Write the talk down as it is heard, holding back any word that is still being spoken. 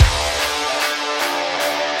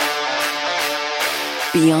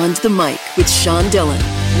Beyond the Mic with Sean Dillon.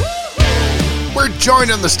 We're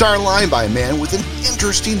joined on the star line by a man with an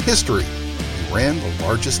interesting history. He ran the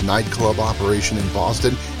largest nightclub operation in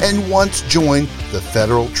Boston and once joined the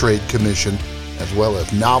Federal Trade Commission, as well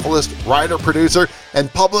as novelist, writer, producer,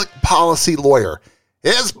 and public policy lawyer.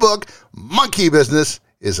 His book, Monkey Business,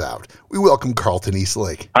 is out. We welcome Carlton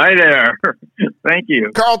Eastlake. Hi there. Thank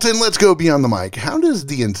you. Carlton, let's go beyond the mic. How does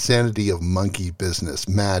the insanity of Monkey Business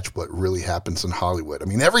match what really happens in Hollywood? I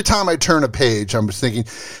mean, every time I turn a page, I'm just thinking,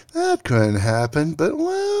 that couldn't happen, but,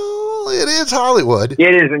 well, it is Hollywood.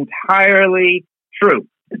 It is entirely true.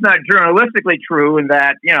 It's not journalistically true in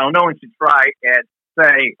that, no one should try and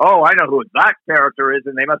say, oh, I know who that character is,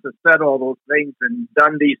 and they must have said all those things and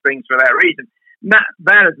done these things for that reason.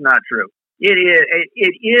 That is not true. It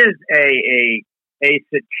is a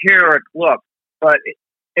satiric look, but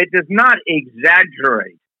it does not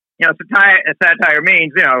exaggerate. Satire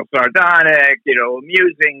means, sardonic,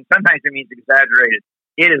 amusing. Sometimes it means exaggerated.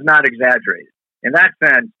 It is not exaggerated. In that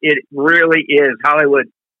sense, it really is Hollywood.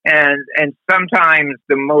 And sometimes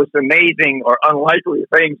the most amazing or unlikely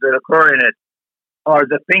things that occur in it are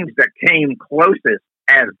the things that came closest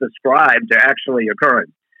as described to actually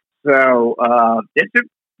occurring. So it's a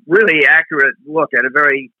really accurate look at a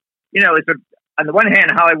very, on the one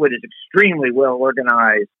hand, Hollywood is extremely well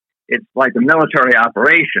organized. It's like a military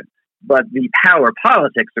operation. But the power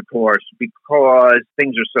politics, of course, because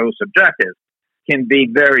things are so subjective, can be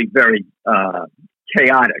very, very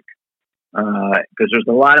chaotic. Because there's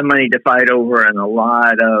a lot of money to fight over and a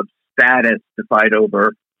lot of status to fight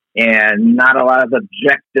over and not a lot of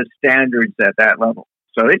objective standards at that level.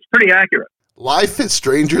 So it's pretty accurate. Life is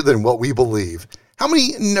stranger than what we believe. How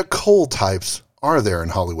many Nicole types are there in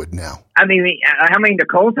Hollywood now? I mean, how many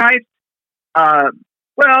Nicole types?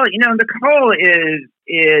 Nicole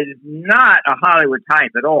is not a Hollywood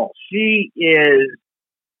type at all. She is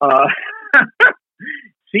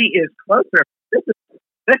she is closer. This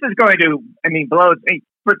is going to, blow.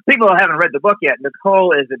 For people who haven't read the book yet,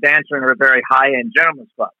 Nicole is a dancer in a very high-end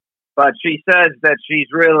gentleman's club. But she says that she's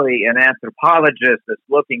really an anthropologist that's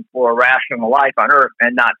looking for a rational life on Earth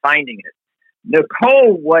and not finding it.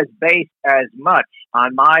 Nicole was based as much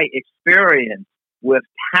on my experience with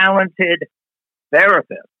talented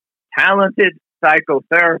therapists, talented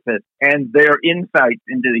psychotherapists, and their insights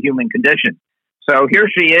into the human condition. So here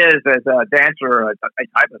she is as a dancer, a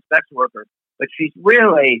type of sex worker, but she's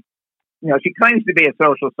really, she claims to be a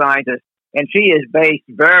social scientist, and she is based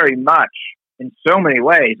very much in so many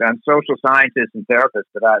ways on social scientists and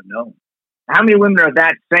therapists that I've known. How many women are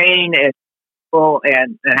that sane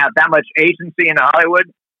and have that much agency in Hollywood?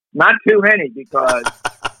 Not too many, because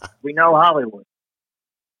we know Hollywood.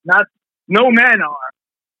 No men are.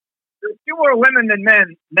 There's fewer women than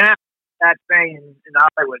men now that sane in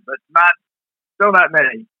Hollywood, but still not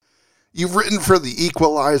many. You've written for The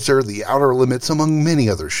Equalizer, The Outer Limits, among many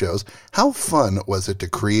other shows. How fun was it to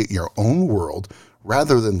create your own world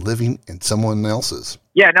rather than living in someone else's?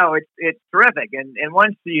 Yeah, no, it's terrific. And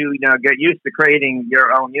once you get used to creating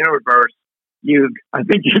your own universe, I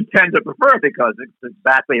think you tend to prefer it because it's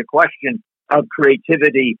exactly a question of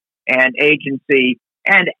creativity and agency.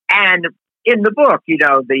 And in the book,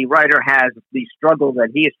 the writer has the struggle that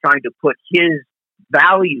he is trying to put his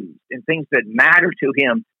values and things that matter to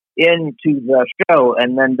him into the show,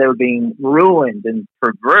 and then they're being ruined and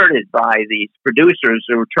perverted by these producers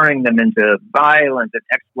who are turning them into violent and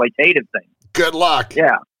exploitative things. Good luck.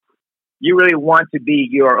 Yeah. You really want to be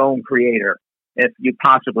your own creator if you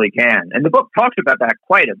possibly can. And the book talks about that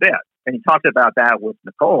quite a bit. And he talks about that with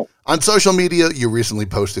Nicole. On social media, you recently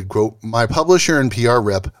posted, quote, "My publisher and PR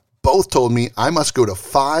rep both told me I must go to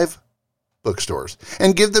 5 bookstores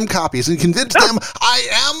and give them copies and convince them I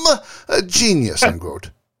am a genius,"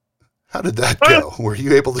 unquote. How did that go? Were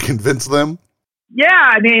you able to convince them? Yeah,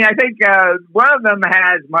 I think one of them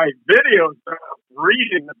has my videos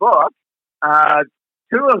reading the book.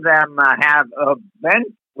 2 of them have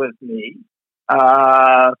events with me.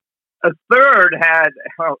 A third had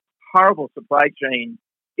a horrible supply chain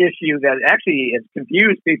issue that actually has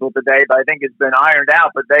confused people today, but I think it's been ironed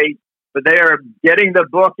out. But they are getting the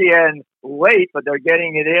book in late, but they're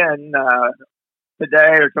getting it in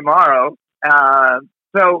today or tomorrow.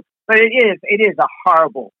 But it is a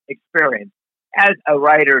horrible experience as a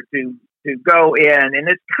writer to go in, and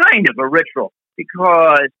it's kind of a ritual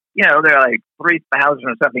because there are like 3,000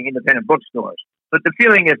 or something independent bookstores. But the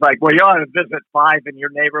feeling is like, well, you ought to visit 5 in your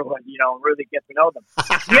neighborhood, really get to know them.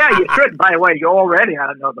 Yeah, you should. By the way, you already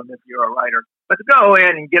ought to know them if you're a writer. But to go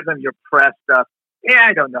in and give them your press stuff,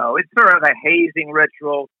 I don't know. It's sort of a hazing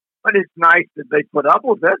ritual, but it's nice that they put up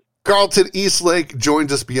with it. Carlton Eastlake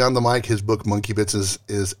joins us beyond the mic. His book, Monkey Business,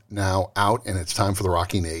 is now out, and it's time for the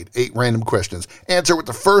Rocking Aid. 8 random questions. Answer with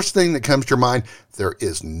the first thing that comes to your mind. There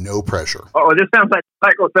is no pressure. Oh, this sounds like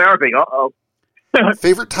psychotherapy. Uh-oh.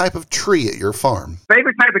 Favorite type of tree at your farm?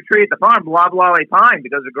 Favorite type of tree at the farm, loblolly pine,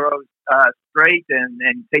 because it grows straight and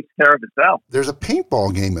takes care of itself. There's a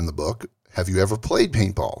paintball game in the book. Have you ever played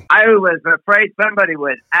paintball? I was afraid somebody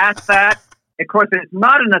would ask that. Of course, it's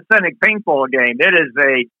not an authentic paintball game. It is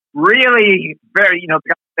a really very,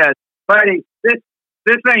 buddy,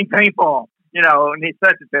 this ain't paintball, and he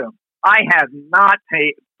says it to him. I have not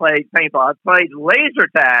played paintball. I've played laser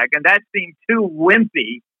tag, and that seemed too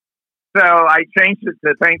wimpy. So I changed it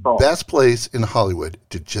to paintball. Best place in Hollywood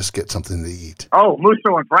to just get something to eat. Oh,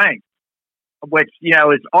 Musso and Frank, which,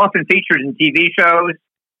 is often featured in TV shows.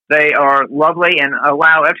 They are lovely and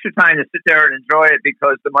allow extra time to sit there and enjoy it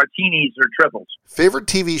because the martinis are triples. Favorite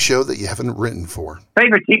TV show that you haven't written for?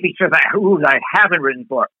 Favorite TV show that I haven't written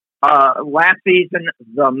for? Last season,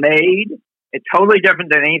 The Maid. It's totally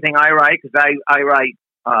different than anything I write because I write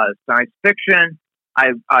science fiction. I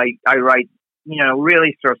write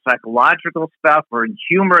really sort of psychological stuff or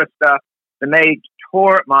humorous stuff. The Maid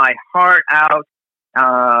tore my heart out.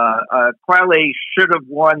 Crowley should have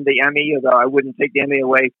won the Emmy, although I wouldn't take the Emmy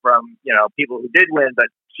away from, people who did win, but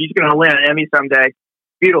she's going to win an Emmy someday.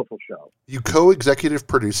 Beautiful show. You co-executive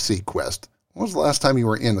produced Sequest. When was the last time you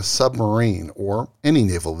were in a submarine or any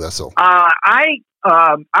naval vessel? I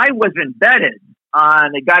was embedded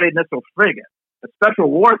on a guided missile frigate, a special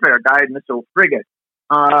warfare guided missile frigate.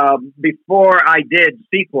 Before I did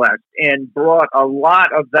Sequest, and brought a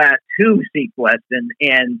lot of that to Sequest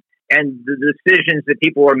and the decisions that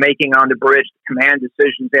people were making on the bridge, the command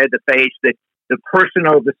decisions they had to face, the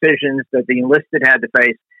personal decisions that the enlisted had to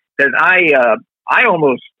face. Because I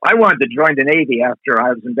wanted to join the Navy after I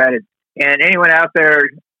was embedded. And anyone out there,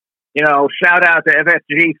 shout out to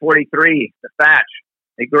FFG 43, the Thatch,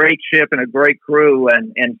 a great ship and a great crew,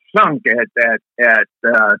 and sunk at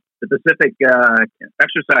the Pacific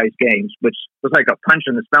exercise games, which was like a punch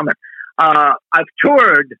in the stomach. I've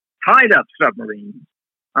toured tied up submarines,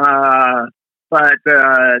 but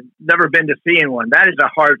never been to sea in one. That is a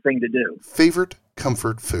hard thing to do. Favorite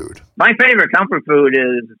comfort food? My favorite comfort food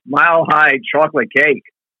is Mile High chocolate cake.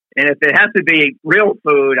 And if it has to be real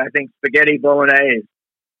food, I think spaghetti bolognese.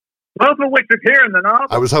 Both of which appear in the novel.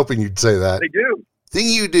 I was hoping you'd say that. They do. Thing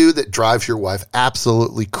you do that drives your wife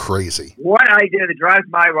absolutely crazy? What I do that drives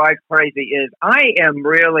my wife crazy is I am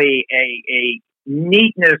really a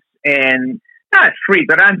neatness and not freak,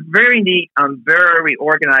 but I'm very neat. I'm very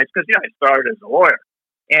organized because I started as a lawyer.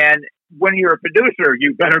 And when you're a producer,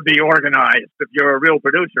 you better be organized if you're a real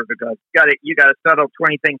producer because you got to settle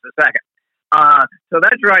 20 things a second. So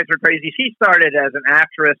that drives her crazy. She started as an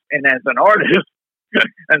actress and as an artist,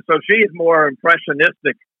 and so she is more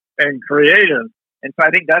impressionistic and creative. And so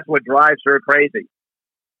I think that's what drives her crazy.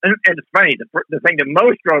 And it's funny, the thing that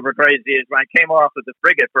most drove her crazy is when I came off of the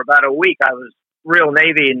frigate for about a week, I was real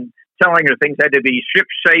Navy and telling her things had to be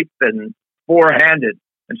ship-shaped and four-handed.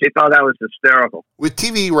 And she thought that was hysterical. With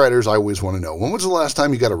TV writers, I always want to know, when was the last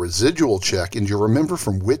time you got a residual check, and do you remember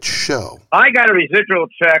from which show? I got a residual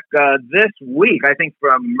check this week, I think,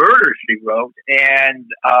 from Murder, She Wrote, and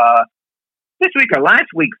this week or last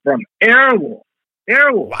week from Airwolf.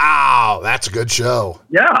 Wow, that's a good show.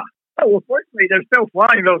 Yeah. Oh, well, fortunately, they're still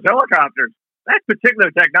flying those helicopters. That particular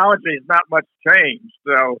technology is not much changed,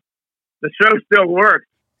 so the show still works.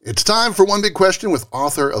 It's time for One Big Question with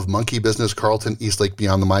author of Monkey Business, Carlton Eastlake,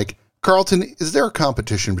 beyond the mic. Carlton, is there a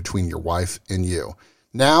competition between your wife and you?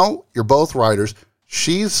 Now, you're both writers.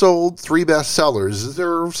 She's sold 3 bestsellers. Is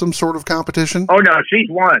there some sort of competition? Oh, no, she's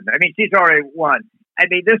won. I mean, she's already won. I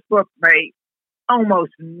mean, this book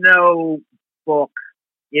almost no book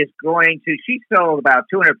is going to, she sold about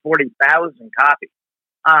 240,000 copies.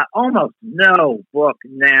 Almost no book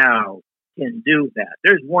now can do that.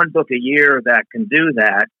 There's one book a year that can do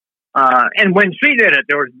that. And when she did it,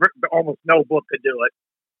 there was almost no book could do it.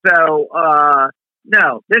 So,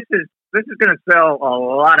 no, this is going to sell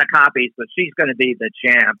a lot of copies, but she's going to be the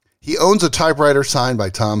champ. He owns a typewriter signed by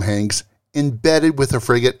Tom Hanks, embedded with a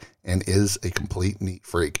frigate, and is a complete neat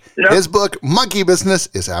freak. Yep. His book, Monkey Business,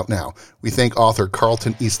 is out now. We thank author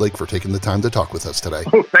Carlton Eastlake for taking the time to talk with us today.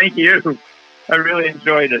 Oh, thank you. I really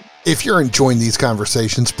enjoyed it. If you're enjoying these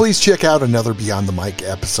conversations, please check out another Beyond the Mic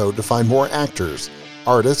episode to find more actors,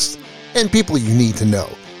 artists, and people you need to know.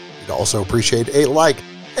 We'd also appreciate a like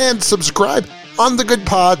and subscribe on the Good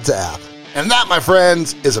Pods app. And that, my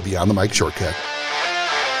friends, is a Beyond the Mic shortcut.